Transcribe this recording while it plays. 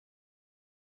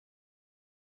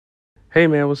Hey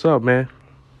man, what's up, man?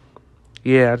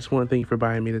 Yeah, I just want to thank you for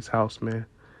buying me this house, man.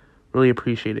 Really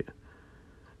appreciate it.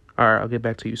 All right, I'll get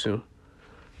back to you soon.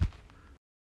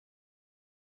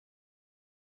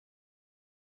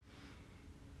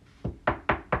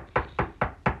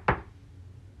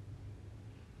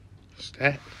 What's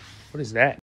that? What is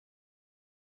that?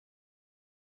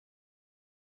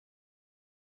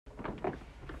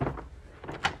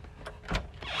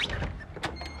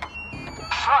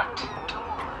 Front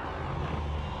door.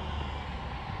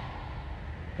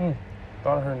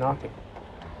 Thought I heard knocking.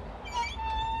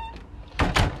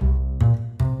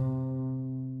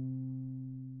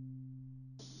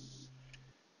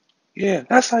 Yeah,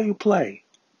 that's how you play.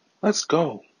 Let's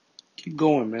go. Keep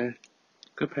going, man.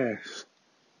 Good pass.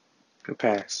 Good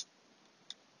pass.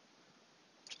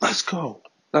 Let's go.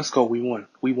 Let's go. We won.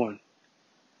 We won.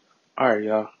 All right,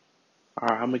 y'all. All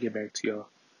right, I'm gonna get back to y'all.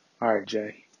 All right,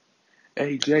 Jay.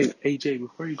 Hey Jay.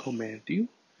 Before you go, man, do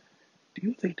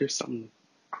you think there's something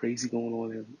crazy going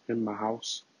on in my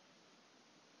house?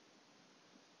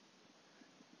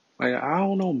 Like I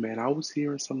don't know, man. I was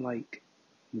hearing some like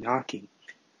knocking,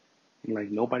 and like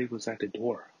nobody was at the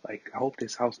door. Like I hope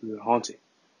this house isn't haunted.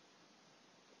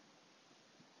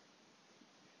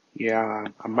 Yeah,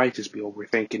 I might just be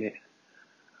overthinking it.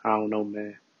 I don't know,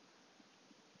 man.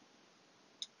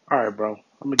 All right, bro.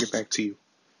 I'm gonna get back to you.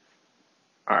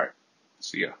 All right.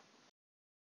 See ya.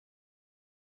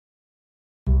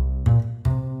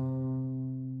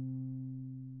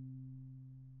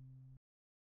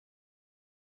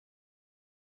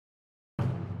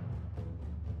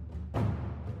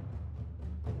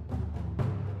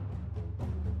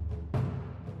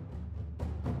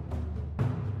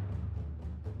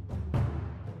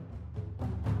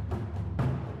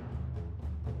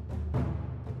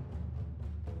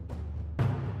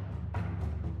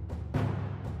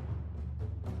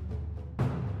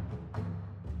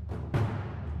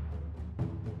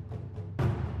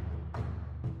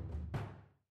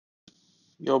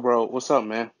 Yo, bro. What's up,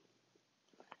 man?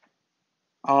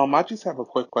 I just have a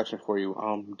quick question for you.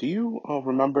 Do you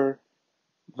remember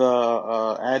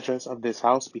the address of this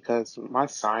house? Because my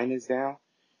sign is down.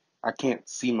 I can't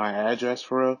see my address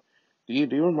for real.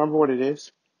 Do you remember what it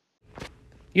is?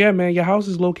 Yeah, man. Your house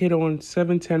is located on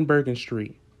 710 Bergen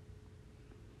Street.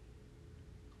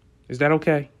 Is that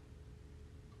okay?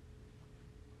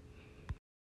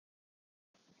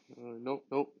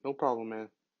 Nope, no problem, man.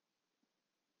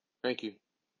 Thank you.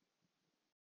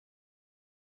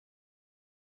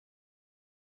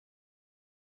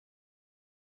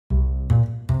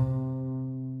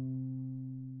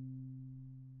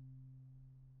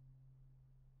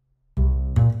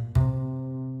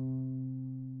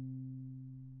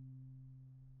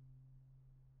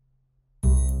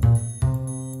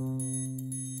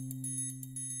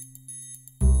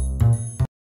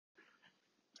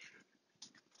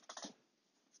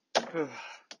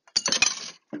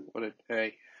 What a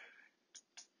day.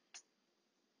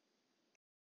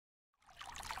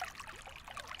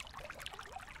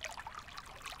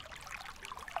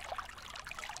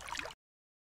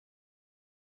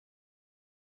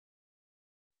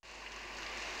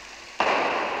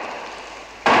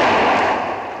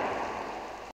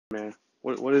 Man,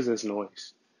 what is this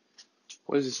noise?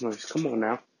 What is this noise? Come on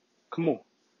now. Come on.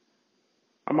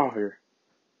 I'm out here.